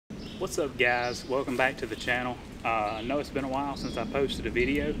What's up, guys? Welcome back to the channel. I know it's been a while since I posted a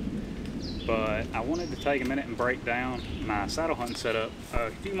video, but I wanted to take a minute and break down my saddle hunting setup. A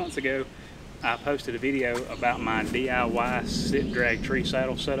few months ago I posted a video about my DIY sit drag tree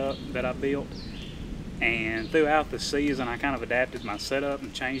saddle setup that I built, and throughout the season I kind of adapted my setup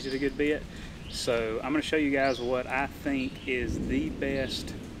and changed it a good bit. So I'm going to show you guys what I think is the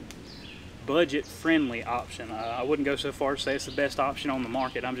best budget-friendly option. I wouldn't go so far as to say it's the best option on the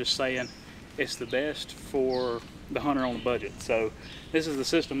market. I'm just saying it's the best for the hunter on the budget. So this is the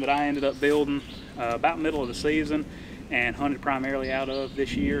system that I ended up building about middle of the season and hunted primarily out of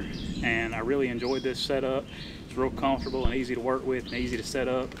this year, and I really enjoyed this setup. It's real comfortable and easy to work with and easy to set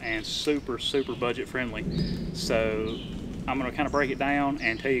up and super budget friendly. So I'm going to kind of break it down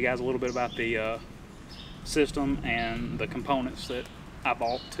and tell you guys a little bit about the system and the components that I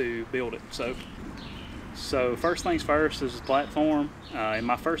bought to build it. So first things first is the platform. In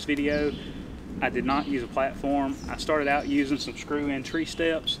my first video I did not use a platform. I started out using some screw-in tree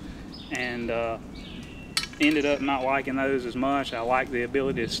steps and ended up not liking those as much. I like the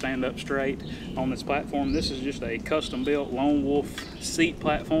ability to stand up straight on this platform. This is just a custom built Lone Wolf seat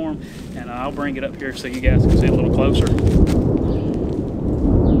platform, and I'll bring it up here so you guys can see a little closer.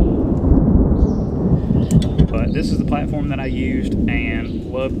 But this is the platform that I used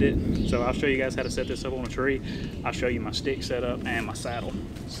and loved it. So I'll show you guys how to set this up on a tree. I'll show you my stick setup and my saddle.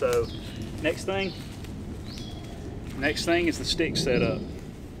 So next thing is the stick setup.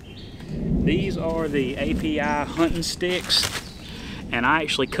 These are the API hunting sticks, and I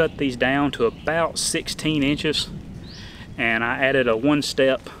actually cut these down to about 16 inches, and I added a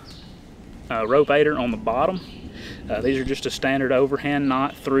one-step rope aider on the bottom. These are just a standard overhand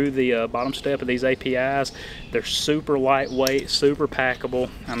knot through the bottom step of these APIs. They're super lightweight, super packable.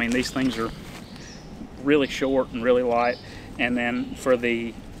 I mean, these things are really short and really light. And then for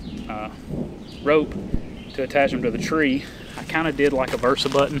the rope to attach them to the tree, I kind of did like a Versa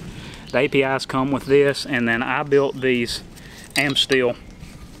button. The APIs come with this, and then I built these Amsteel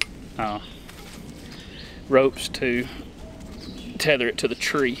ropes to tether it to the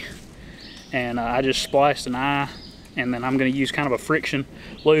tree. And I just spliced an eye, and then I'm going to use kind of a friction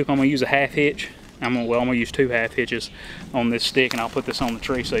loop. I'm going to use a half hitch. I'm going to use 2 half hitches on this stick, and I'll put this on the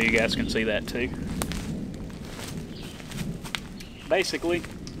tree so you guys can see that too. Basically,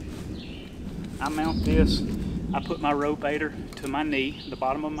 I mount this. I put my rope aider to my knee, the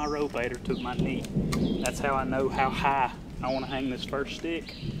bottom of my rope aider to my knee. That's how I know how high I want to hang this first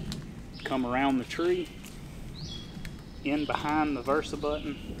stick. Come around the tree, in behind the Versa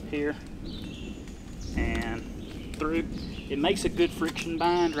button here, and through. It makes a good friction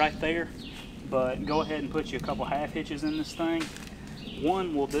bind right there, but go ahead and put you a couple half hitches in this thing.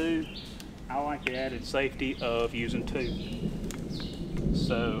 One will do. I like the added safety of using 2.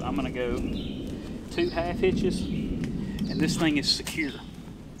 So I'm going to go 2 half hitches, and this thing is secure.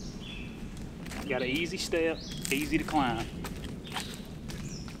 Got an easy step, easy to climb.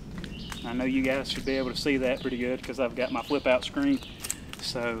 I know you guys should be able to see that pretty good because I've got my flip out screen,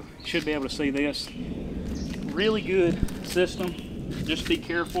 so you should be able to see this. Really good system. Just be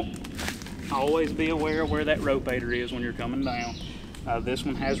careful. Always be aware of where that rope aider is when you're coming down. This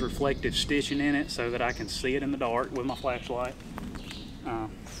one has reflective stitching in it so that I can see it in the dark with my flashlight.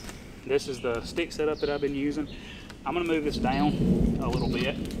 This is the stick setup that I've been using. I'm going to move this down a little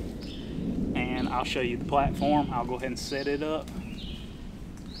bit, and I'll show you the platform. I'll go ahead and set it up,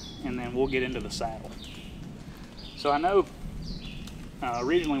 and then we'll get into the saddle. So I know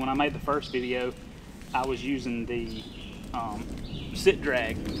originally when I made the first video, I was using the sit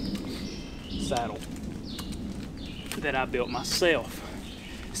drag saddle that I built myself.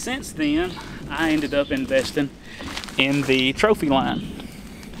 Since then, I ended up investing in the Trophy Line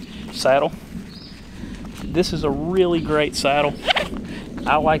saddle. This is a really great saddle.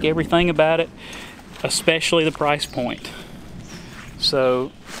 I like everything about it, especially the price point.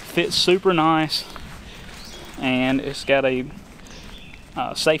 So fits super nice, and it's got a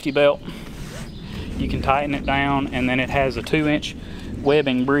safety belt. You can tighten it down, and then it has a 2-inch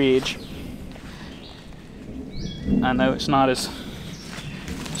webbing bridge. I know it's not as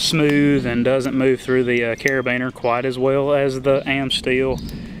smooth and doesn't move through the carabiner quite as well as the Amsteel,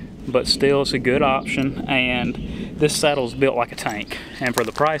 but still it's a good option, and this saddle is built like a tank. And for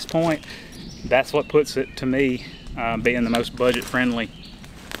the price point, that's what puts it, to me, being the most budget-friendly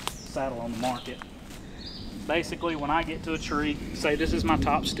saddle on the market. Basically, when I get to a tree, say this is my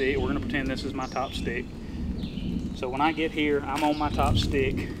top stick, we're going to pretend this is my top stick. So when I get here, I'm on my top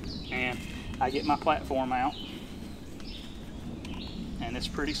stick, and I get my platform out, and it's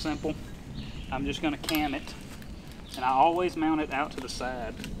pretty simple. I'm just going to cam it, and I always mount it out to the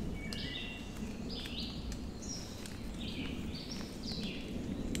side.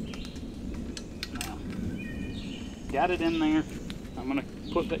 got it in there. I'm gonna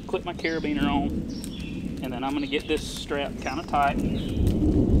clip my carabiner on, and then I'm gonna get this strap kind of tight,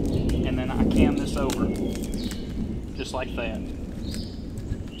 and then I cam this over, just like that.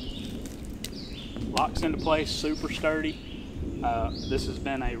 Locks into place, super sturdy. This has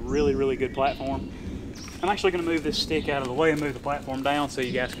been a really, really good platform. I'm actually gonna move this stick out of the way and move the platform down so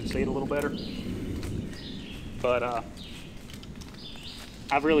you guys can see it a little better. But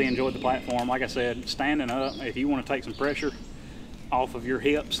I've really enjoyed the platform. Like I said, standing up, if you want to take some pressure off of your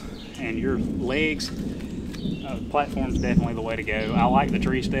hips and your legs, the platform's definitely the way to go. I like the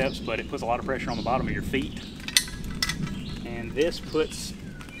tree steps, but it puts a lot of pressure on the bottom of your feet. And this puts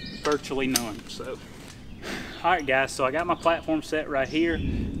virtually none. So, all right guys, so I got my platform set right here.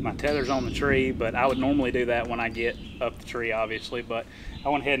 My tether's on the tree, but I would normally do that when I get up the tree, obviously, but I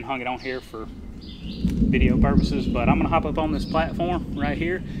went ahead and hung it on here for video purposes. But I'm gonna hop up on this platform right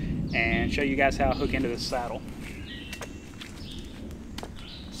here and show you guys how I hook into this saddle.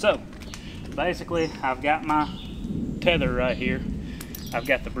 So basically, I've got my tether right here. I've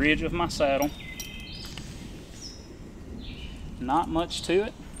got the bridge of my saddle. Not much to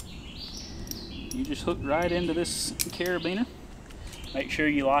it. You just hook right into this carabiner. Make sure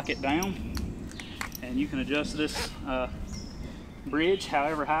you lock it down, and you can adjust this bridge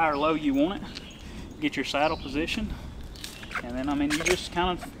however high or low you want it. Get your saddle position, and then you just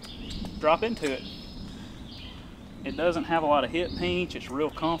kind of drop into it. It doesn't have a lot of hip pinch. It's real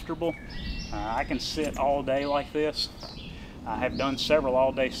comfortable. I can sit all day like this. I have done several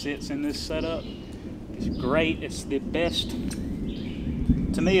all-day sits in this setup. It's great. It's the best,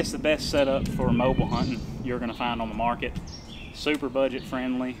 to me, it's the best setup for mobile hunting you're going to find on the market. Super budget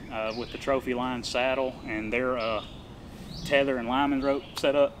friendly with the Trophyline saddle and their tether and lineman rope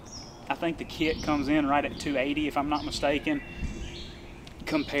setup. I think the kit comes in right at $280 if I'm not mistaken,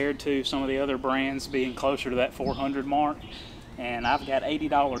 compared to some of the other brands being closer to that $400 mark. And I've got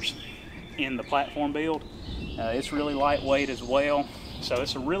 $80 in the platform build. It's really lightweight as well, so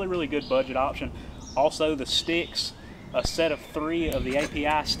it's a really, really good budget option. Also, the sticks, a set of 3 of the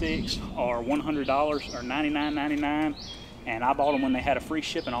API sticks are $100 or $99.99, and I bought them when they had a free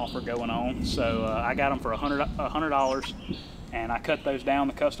shipping offer going on. So I got them for $100, and I cut those down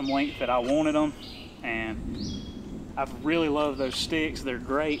the custom length that I wanted them, and I've really loved those sticks. They're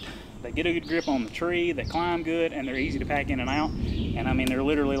great. They get a good grip on the tree, they climb good, and they're easy to pack in and out. And they're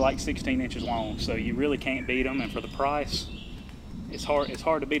literally like 16 inches long, so you really can't beat them. And for the price, it's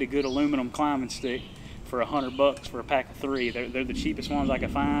hard to beat a good aluminum climbing stick for $100 for a pack of 3. They're the cheapest ones I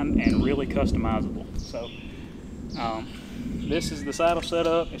could find, and really customizable. So this is the saddle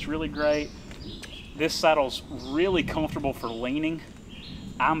setup. It's really great. This saddle's really comfortable for leaning.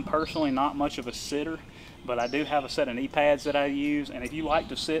 I'm personally not much of a sitter, but I do have a set of knee pads that I use, and if you like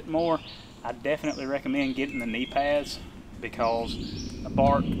to sit more, I definitely recommend getting the knee pads, because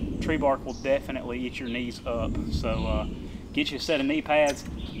the tree bark will definitely eat your knees up. So get you a set of knee pads.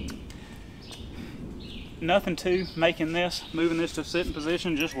 Nothing to moving this to a sitting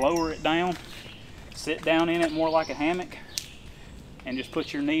position, just lower it down, sit down in it more like a hammock, and just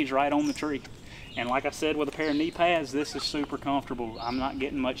put your knees right on the tree. And like I said, with a pair of knee pads, this is super comfortable. I'm not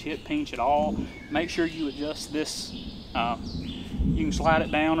getting much hip pinch at all. Make sure you adjust this. You can slide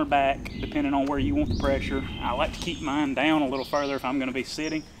it down or back depending on where you want the pressure. I like to keep mine down a little further if I'm going to be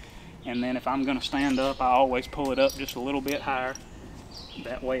sitting. And then if I'm going to stand up, I always pull it up just a little bit higher.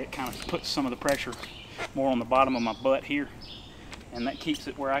 That way it kind of puts some of the pressure more on the bottom of my butt here. And that keeps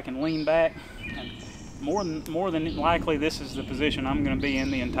it where I can lean back. And more than likely, this is the position I'm going to be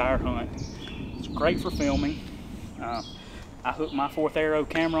in the entire hunt. It's great for filming. I hook my 4th Arrow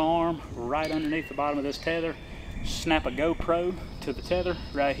camera arm right underneath the bottom of this tether, snap a GoPro to the tether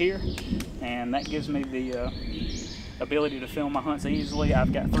right here, and that gives me the ability to film my hunts easily.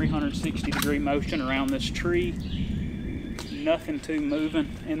 I've got 360-degree motion around this tree. Nothing too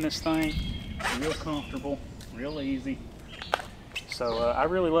moving in this thing. Real comfortable, real easy. So I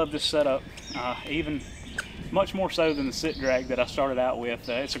really love this setup, even much more so than the sit drag that I started out with.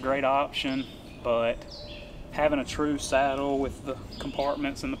 It's a great option, but having a true saddle with the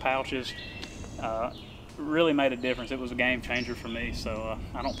compartments and the pouches really made a difference. It was a game changer for me, so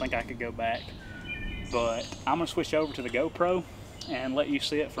I don't think I could go back. But I'm going to switch over to the GoPro and let you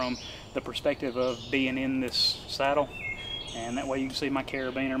see it from the perspective of being in this saddle, and that way you can see my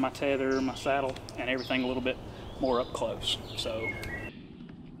carabiner, my tether, my saddle, and everything a little bit more up close. So,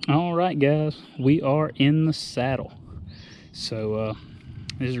 all right guys, we are in the saddle. So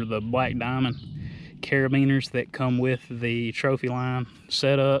these are the Black Diamond carabiners that come with the Trophyline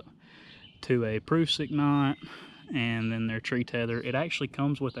setup to a Prusik knot, and then their tree tether. It actually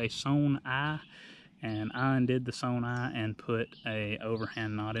comes with a sewn eye and I undid the Sonai and put a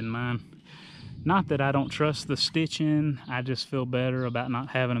overhand knot in mine. Not that I don't trust the stitching, I just feel better about not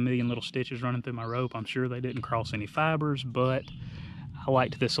having a million little stitches running through my rope. I'm sure they didn't cross any fibers, but I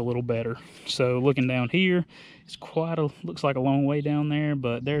liked this a little better. So looking down here, it's looks like a long way down there,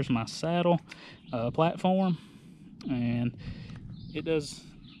 but there's my saddle platform, and it does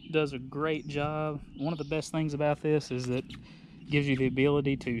a great job. One of the best things about this is that it gives you the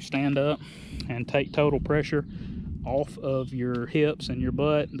ability to stand up and take total pressure off of your hips and your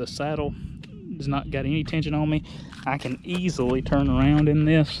butt. The saddle has not got any tension on me. I can easily turn around in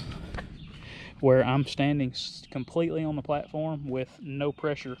this where I'm standing completely on the platform with no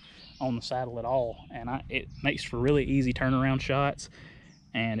pressure on the saddle at all, and it makes for really easy turnaround shots,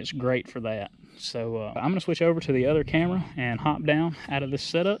 and it's great for that. So I'm gonna switch over to the other camera and hop down out of this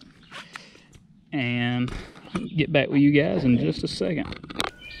setup and get back with you guys in just a second.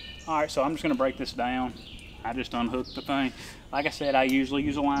 All right, so I'm just gonna break this down. I just unhooked the thing. Like I said, I usually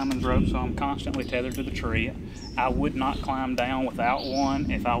use a lineman's rope, so I'm constantly tethered to the tree. I would not climb down without one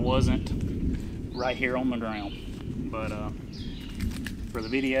if I wasn't right here on the ground. But for the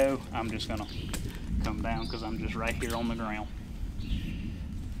video, I'm just gonna come down because I'm just right here on the ground.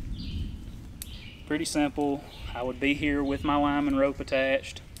 Pretty simple. I would be here with my lineman rope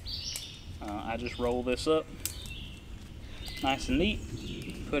attached. I just roll this up nice and neat,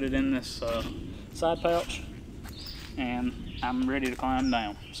 put it in this side pouch, and I'm ready to climb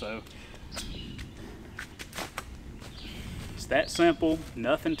down. So it's that simple,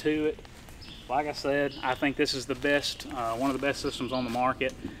 nothing to it. Like I said, I think this is the best, one of the best systems on the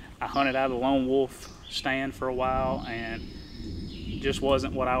market. I hunted out of the Lone Wolf stand for a while, and just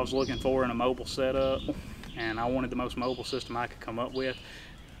wasn't what I was looking for in a mobile setup, and I wanted the most mobile system I could come up with,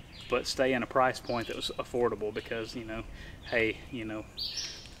 but stay in a price point that was affordable, because, you know, hey, you know,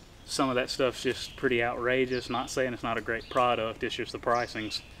 some of that stuff's just pretty outrageous. Not saying it's not a great product, it's just the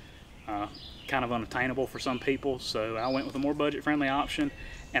pricing's kind of unattainable for some people. So I went with a more budget-friendly option,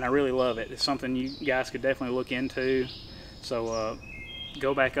 and I really love it. It's something you guys could definitely look into. So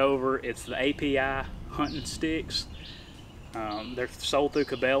go back over. It's the API hunting sticks. They're sold through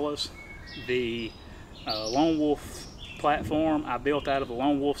Cabela's. The Lone Wolf platform I built out of the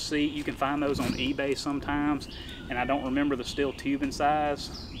Lone Wolf seat. You can find those on eBay sometimes, and I don't remember the steel tubing size,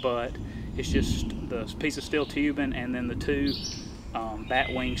 but it's just the piece of steel tubing and then the two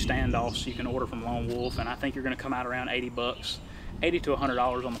bat wing standoffs you can order from Lone Wolf, and I think you're going to come out around 80 bucks, $80 to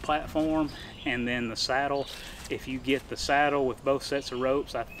 $100 on the platform. And then the saddle, if you get the saddle with both sets of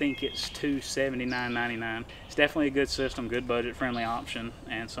ropes, I think it's $279.99. It's definitely a good system, good budget friendly option,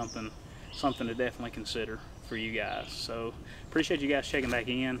 and something to definitely consider for you guys. So appreciate you guys checking back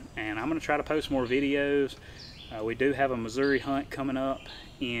in, and I'm going to try to post more videos. We do have a Missouri hunt coming up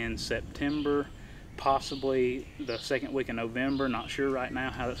in September, possibly the second week of November. Not sure right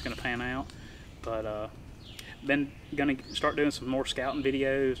now how that's going to pan out, but been going to start doing some more scouting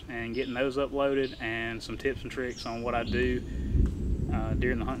videos and getting those uploaded, and some tips and tricks on what I do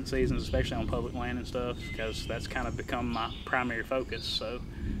during the hunting seasons, especially on public land and stuff, because that's kind of become my primary focus. So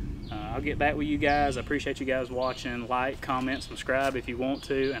I'll get back with you guys. I appreciate you guys watching. Like, comment, subscribe if you want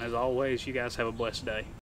to, and as always, you guys have a blessed day.